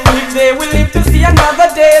know if they will live to see another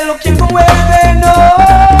day. Looking for where they know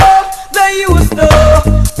they used to.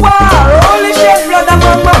 War only shed blood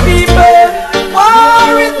among my people.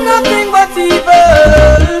 War is nothing but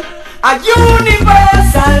evil. A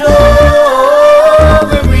universal love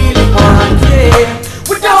we really want, yeah.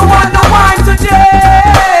 We don't want no wine today.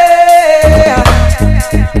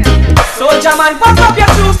 Soldier man, pack up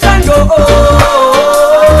your troops and go.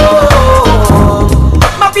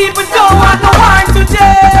 My people don't want no wine today.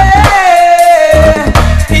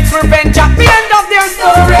 It's revenge at the end of their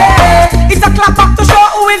story. It's a clap back to show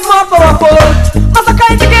who is more powerful.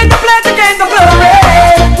 Massacre again, the plate again, the glory.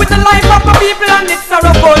 With the life of my people and it's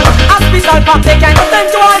sorrowful. As special pop, they can't attend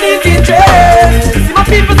to all these interests. See my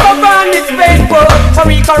people suffer and it's painful. For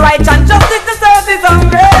equal rights and justice, the earth is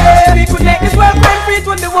hungry. We could make this world friend free, it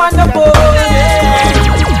would be wonderful.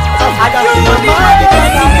 I got you in my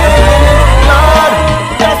Lord,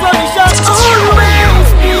 that's why we shall always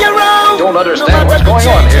be around. Don't understand what's going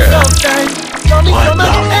on here. Coming from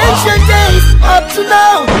ancient days up to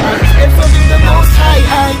now, and from the most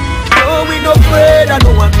high. No, we no afraid of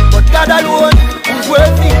no one, but God alone who's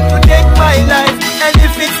worthy to take my life. And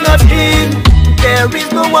if it's not Him, there is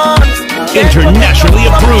no one. Internationally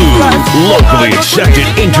approved, locally accepted,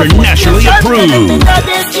 internationally approved.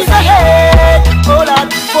 Oh Lord,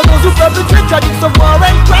 for those who perpetrate traditions of war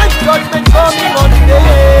and crime, judgment coming on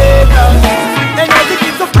today. And as the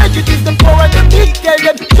kids of prejudice, the poor and the meek, tell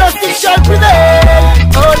them justice shall prevail.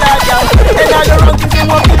 Oh Lord, and all the wrong things they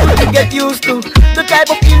want people to get used to. The type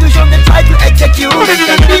of illusion they try to execute. It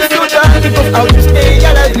can be so dark because how to stay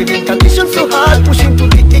alive, living conditions so hard, pushing to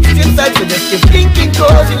the extreme side. So just keep thinking,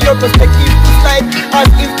 cause in your perspective to slide. As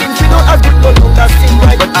if things we know are good, no longer seem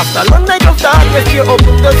right. But after a long night of darkness, you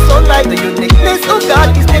open the sunlight. The uniqueness of God,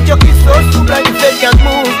 His nature is so sublime. If they can't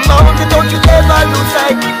move mountains, don't you ever lose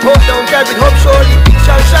sight. Hope don't carry with hope, surely it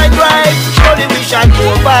shall shine bright. Surely we shall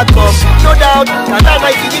overcome, no doubt. God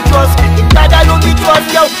Almighty we trust, in God alone we trust.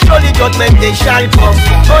 Yo, surely judgment they shall come.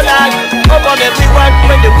 Oh Lord, upon everyone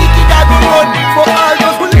when the wicked are be run. For all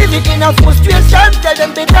those who live it in a frustration, tell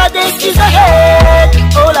them better days is ahead.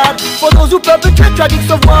 Oh Lord, for those who perpetrate traditions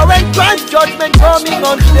of war and crime, judgment coming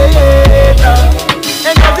on later.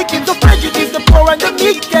 And as the kids of prejudice, the poor and the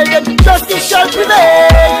meek, tell them justice shall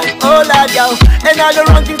prevail. Oh Lord, yo, and all the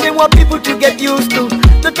wrong things they want people to get used to.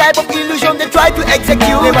 The type of illusion they try to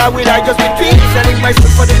execute. Never will I just retreat, selling my soul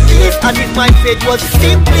for the peace. And if my faith was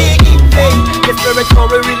simply in vain, desperate for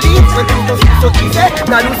a relief when things don't seem so easy.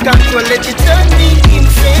 Now lose control, let it turn me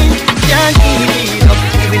insane. Can't give it up,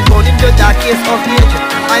 even born in the darkest of age.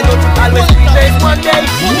 I know to always replace one day.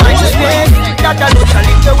 Righteousness, that alone shall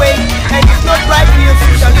lead the way. And it's not right here, so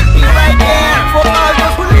shall it be right there.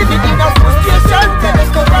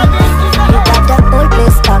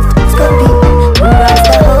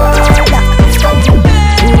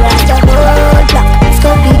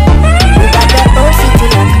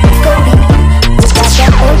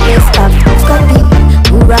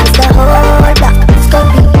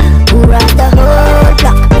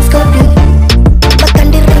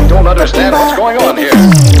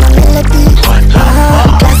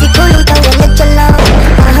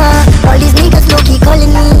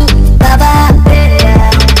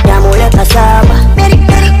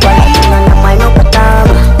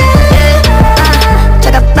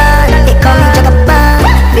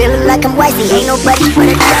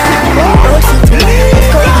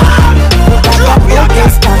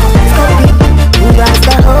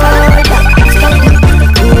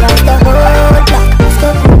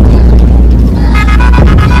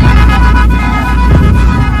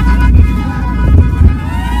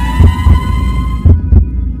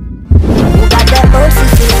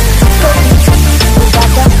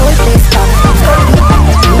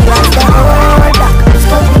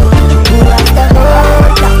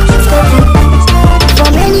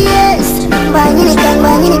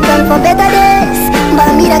 in it gang for better days.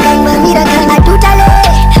 Bamira gang, I do tale.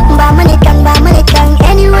 Baman it gang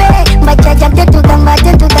anyway. But judge up to gang,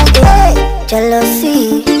 hey.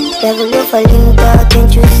 Jealousy, devil you falling down,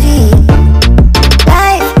 can't you see?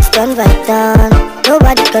 Life is done right down.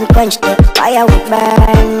 Nobody can quench the fire we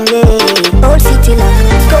burn, yeah. Whole city lock,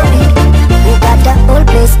 Scobie. We got the whole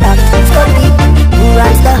place locked, Scobie. Who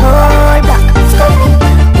runs the whole block, Scobie.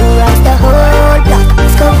 Who runs the whole block,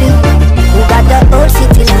 Scobie. We got the whole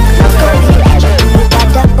city locked, Scobie. We got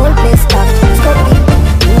the whole place locked, Scobie.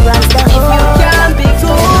 Who runs the whole block? If you can't be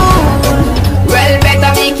cool, well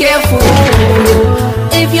better be careful.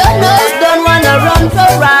 If your nose don't wanna run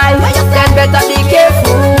for ride, then better be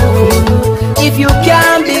careful. If you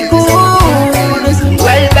can't be good,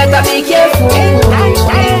 well better be careful.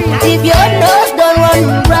 If your nose don't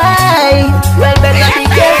run right, well better be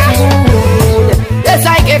careful. Yes,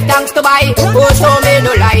 I give thanks to buy, who show me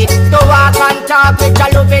no light, to walk and talk with your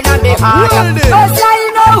loving and me heart. Cause I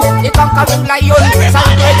know the conquering lion,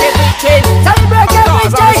 celebrate every chain, celebrate every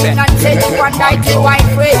chain, and say the one night in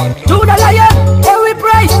white way. To the lion, where we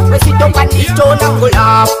pray, we sit up on the stone and go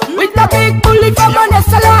laugh, with the big bully from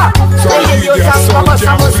Manesala. So you just come us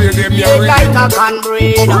like a can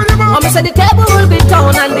breed. Mama said the table will be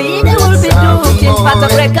torn and the eating will be looking. But to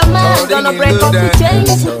break a man, gonna break up the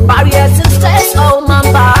chains. Barriers and stress, oh my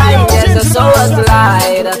body, there's a soul's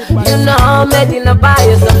light. You know, Medina Bay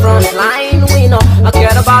is the front line. We know, I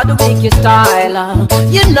care about the wicked style.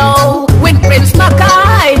 You know, with Prince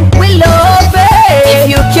Mackay, we love it. If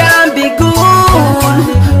you can't be good,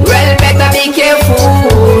 well better be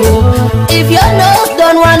careful. If your nose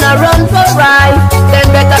don't wanna run for right, then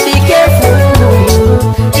better be careful.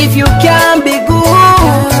 If you can't be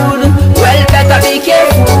good, well better be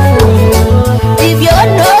careful. If your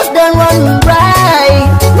nose don't run right,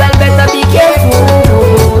 well better be careful.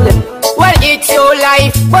 Well, it's your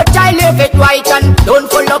life, but I live it right and don't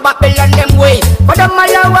follow Babylon them way. For the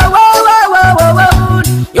mala,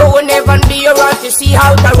 you will never be around to see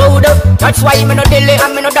how the road up. That's why me no delay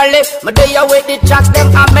and me no dolly. Me day away the tracks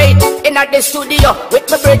them I made in at the studio with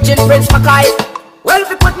my bridging Prince Mackay. Well,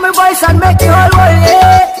 we put my voice and make the whole world,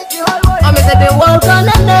 yeah. I said the world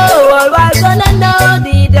gonna know, all world gonna know,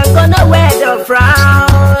 they're gonna wear the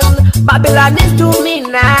frown. Babylon is to me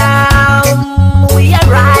now. We are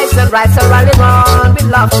rise and rally on. We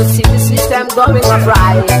love to see the system going up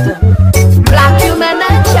right. Black human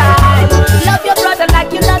and child, love your brother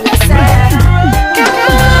like you love yourself.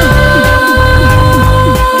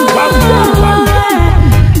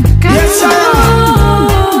 Yes, sir.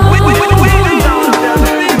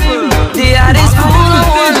 The earth is full of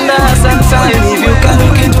wonders and signs. If you can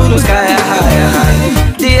look into the sky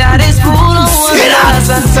high. The earth is full of wonders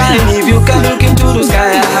and signs. If you can look into the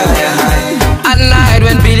sky high. At night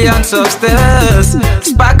when billions of stars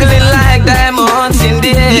sparkling like diamonds in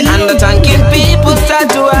the air, and the thanking people start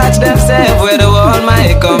to ask themselves where the world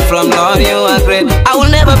might come from. Lord, you are great. I will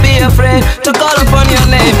never be afraid to call upon your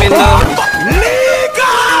name in love.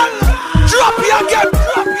 Legal! Drop you again!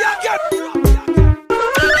 Drop you again!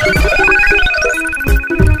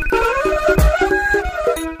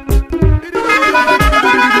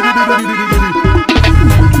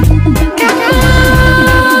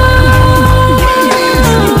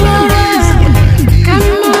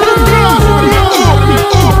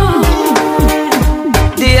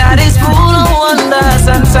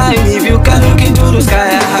 If you can look into the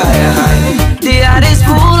sky high. The earth is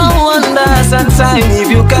full of wonders and signs. If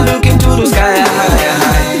you can look into the sky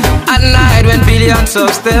high. At night when billions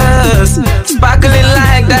of stars sparkling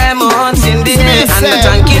like diamonds in the air, and the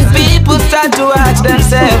thanking people start to ask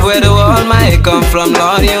themselves where the world might come from.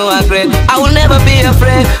 Lord, you are great. I will never be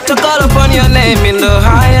afraid to call upon your name in the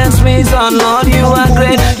highest reason. Lord, you are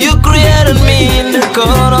great. You created me in the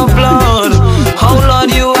court of blood. Oh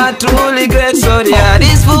Lord, you are truly great. So the earth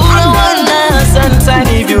is full of wonders and signs.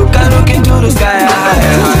 If you can look into the sky high.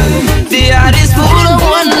 The earth is full of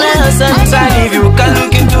wonders and signs. If you can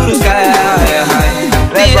look into the sky high.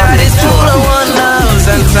 The earth is full of wonders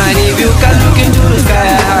and signs. If you can look into the sky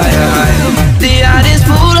high. The earth is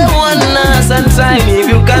full of wonders and signs. If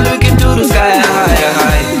you can look into the sky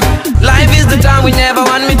high. Life is the time we never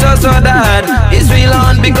want me to so that it's real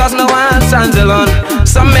on because no one stands alone.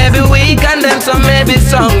 Some may be weak and then some may be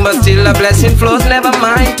strong, but still a blessing flows, never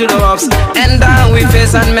mind to the ups and down. We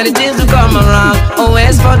face and many things will come around.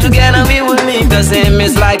 Always fall together, we will meet the same.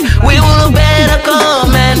 It's like we will better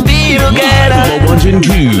come and be together. Ones and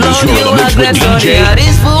twos, you're in the mix with DJ.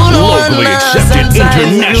 Locally accepted,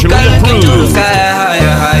 internationally approved.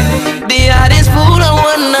 The earth is full of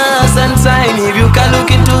wonders and signs. If you can look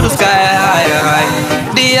into the sky high.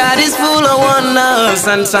 The earth is full of wonder,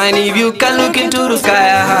 sunshine if you can look into the sky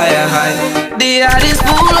higher, high. The earth is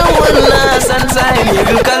full of wonder, sunshine if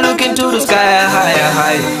you can look into the sky higher,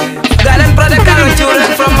 high. God and protect our children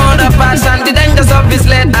from other parts and the dangers of this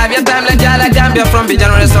land. Have your time like Jala Gambia from the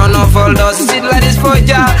generation of all those who sit like this for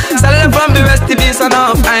ya. Started from the west to be son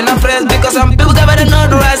of I know praise because some people gather the know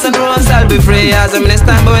the rise and rules I'll be free as a minister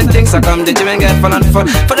time. But when things are come, the children get fall and fall.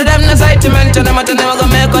 For the damnness I to mention them, I never gonna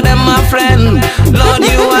make them my friend. Lord,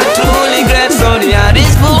 you are truly great, so the earth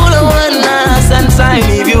is full of wonder, sunshine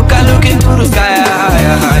if you can look into the sky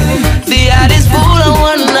higher, high. The earth is full of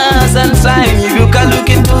wonder, sunshine if you can look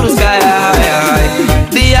into the sky higher, high.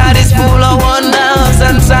 The earth is full of wonder,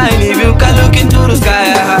 sunshine if you can look into the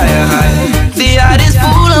sky higher, high. The earth is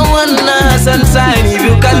full of wonder, sunshine if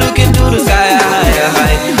you can look into the sky higher,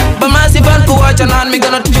 high. But massive and cool watch on me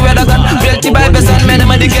gonna teach you where I got reality by best and many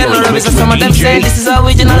the girl no rubbish. Some of them say this is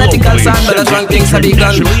originalitical sound, but the wrong things are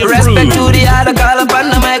begun. Respect to the other call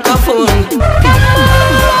upon the microphone.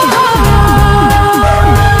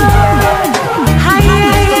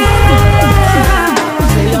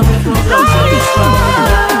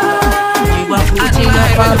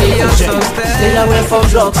 Stay away from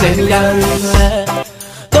drugs and guns.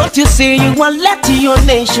 Don't you see you want let to your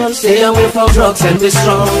nation? Stay away from drugs and be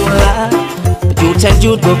strong. Youth and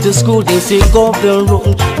youth go to school, they say go the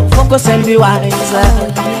room. Focus and be wise.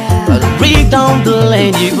 But break down the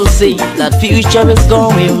lane, you will see that future is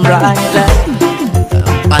going right.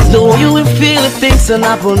 I know you will feel things are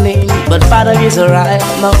happening, but Father is alright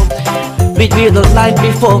now. Beat with the light,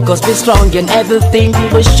 be focused, be strong, and everything you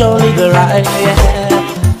will surely be right.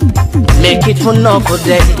 Make it for now for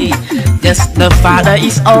day. Yes, the Father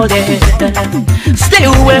is all there. Stay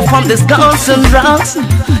away from these guns and drugs.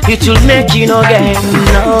 It will make you no gain,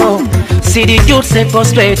 no. See the youth stay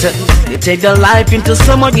frustrated. They take their life into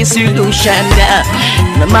some of the solution.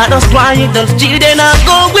 No matter why you don't still they not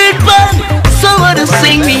go with fun. Somebody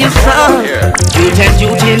sing me a song. Youth and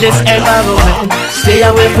youth in this environment. Stay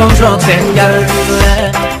away from drugs and girls.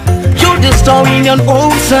 You're destroying your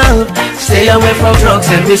own self. Stay away from drugs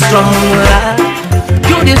and be strong.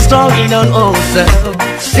 You're destroying your own self.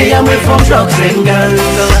 Stay away from drugs and girls.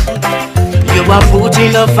 You are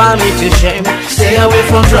putting a family to shame. Stay away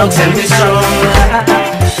from drugs and be strong.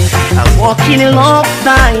 I'm walking a long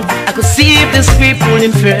time. I could see these people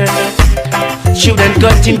in fear. Children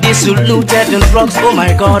getting disillusioned and drugs. Oh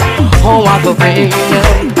my God, oh what the pain.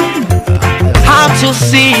 How to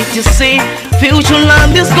see, to see future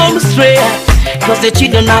land is going straight. Cause the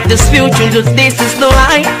children of this future, this is the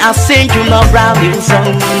line. I'll sing you no brand new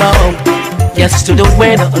song, no. Yes to the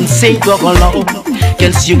weather and sing go along.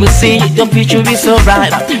 Yes you will see your future is so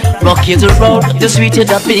bright. Rock is the road, the sweet is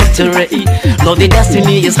the victory. No the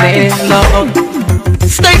destiny is there, no.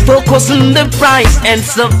 Stay focused on the prize and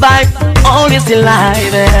survive. All is in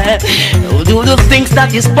life. Do the things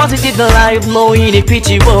that is positive in life. No any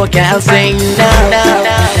pity work can sing down.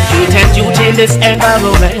 Youth and youth in this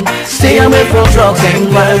environment. Stay away from drugs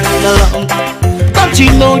and work alone. Don't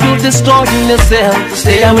you know you're destroying yourself?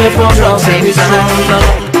 Stay away from drugs and be strong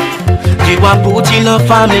alone. You are putting a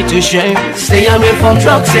family to shame. Stay away from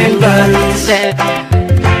drugs and girls.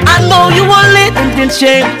 I know you are living in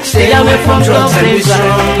shame. Stay away from drugs and be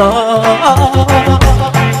strong.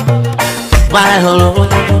 Why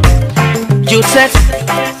you said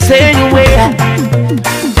stay away.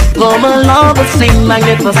 Come along and sing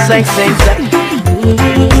magnificent things.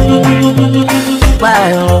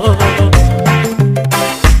 Why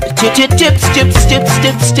chips,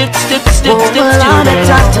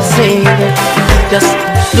 to sing. Just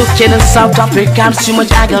looking in South Africa, too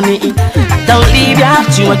much agony. Don't leave you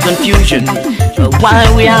have too much confusion. Why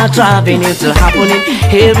we are driving into happening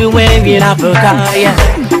everywhere in Africa, yeah.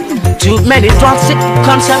 Too many toxic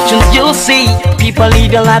conceptions you'll see. People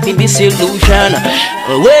live your life in disillusion.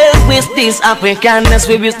 Well, with this Africanness,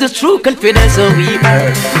 we with the true confidence of we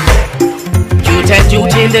earn. Youth and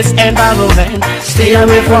youth in this environment. Stay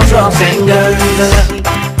away from drugs and girls.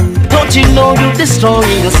 Don't you know you're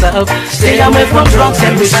destroying yourself? Stay away from drugs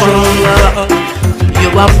and be strong. You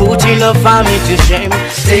are putting a family to shame.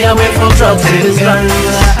 Stay away from drugs and be strong.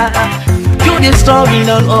 You're destroying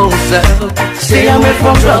your own self. Stay away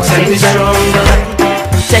from drugs and be strong.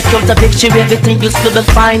 Take out the picture, everything you still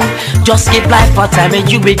fine. Just give life a time and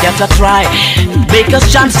you will get a try. Make a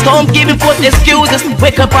chance, don't give it for excuses.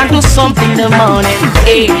 Wake up and do something in the morning.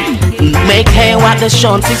 Hey, make hay while the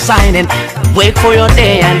sun is shining. Wait for your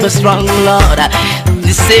day and be strong, Lord.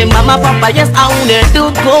 The same mama, papa, yes, I wanna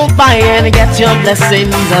do go by and get your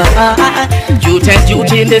blessings. Youth and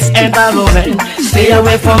youth in this environment. Stay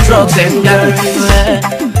away from drugs and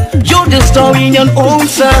girls. You're destroying your own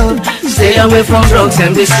self. Stay away from drugs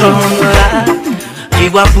and be strong.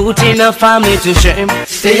 You are putting a family to shame.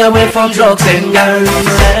 Stay away from drugs and guns.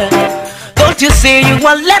 Don't you see you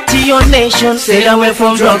are led to your nation? Stay away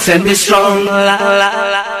from drugs and be strong.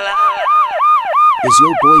 Is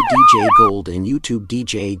your boy DJ Gold and YouTube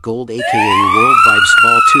DJ Gold A.K.A. World Vybz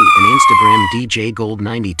vol2 and Instagram DJ Gold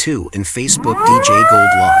 92 and Facebook DJ Gold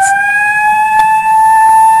Love.